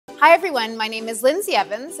Hi everyone, my name is Lindsay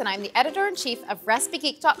Evans and I'm the Editor-in-Chief of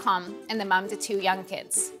RecipeGeek.com and the mom to 2 young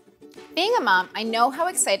kids. Being a mom, I know how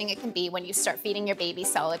exciting it can be when you start feeding your baby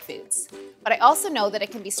solid foods, but I also know that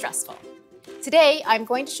it can be stressful. Today, I'm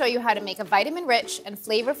going to show you how to make a vitamin-rich and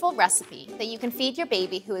flavorful recipe that you can feed your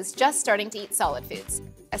baby who is just starting to eat solid foods,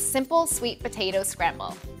 a simple sweet potato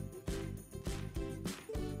scramble.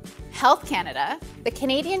 Health Canada, the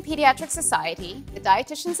Canadian Paediatric Society, the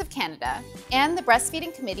Dietitians of Canada, and the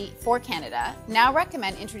Breastfeeding Committee for Canada now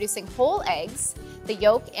recommend introducing whole eggs, the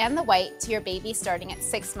yolk and the white, to your baby starting at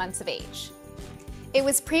 6 months of age. It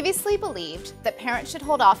was previously believed that parents should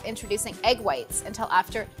hold off introducing egg whites until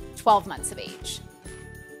after 12 months of age.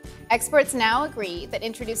 Experts now agree that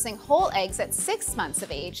introducing whole eggs at 6 months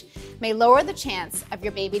of age may lower the chance of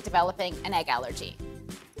your baby developing an egg allergy.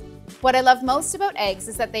 What I love most about eggs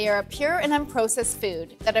is that they are a pure and unprocessed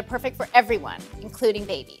food that are perfect for everyone, including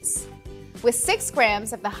babies. With 6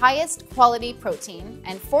 grams of the highest quality protein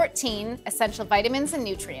and 14 essential vitamins and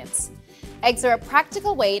nutrients, eggs are a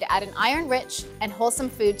practical way to add an iron-rich and wholesome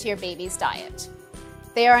food to your baby's diet.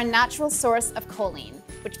 They are a natural source of choline,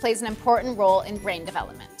 which plays an important role in brain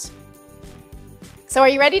development. So are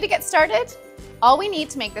you ready to get started? All we need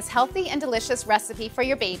to make this healthy and delicious recipe for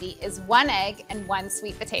your baby is 1 egg and 1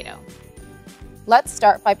 sweet potato. Let's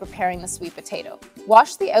start by preparing the sweet potato.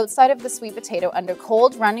 Wash the outside of the sweet potato under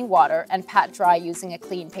cold running water and pat dry using a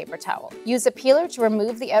clean paper towel. Use a peeler to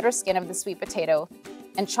remove the outer skin of the sweet potato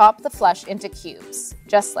and chop the flesh into cubes,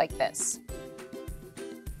 just like this.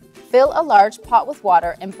 Fill a large pot with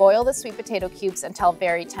water and boil the sweet potato cubes until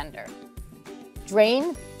very tender.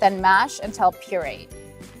 Drain, then mash until pureed.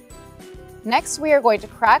 Next, we are going to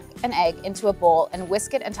crack an egg into a bowl and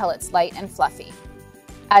whisk it until it's light and fluffy.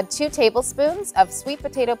 Add 2 tablespoons of sweet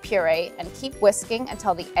potato puree and keep whisking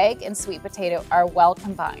until the egg and sweet potato are well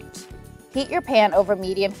combined. Heat your pan over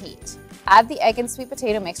medium heat. Add the egg and sweet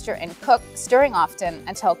potato mixture and cook, stirring often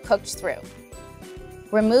until cooked through.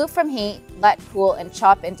 Remove from heat, let cool, and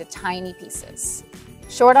chop into tiny pieces.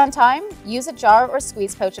 Short on time? Use a jar or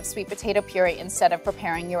squeeze pouch of sweet potato puree instead of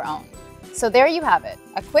preparing your own. So there you have it,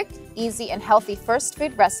 a quick, easy, and healthy first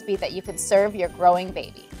food recipe that you can serve your growing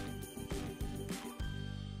baby.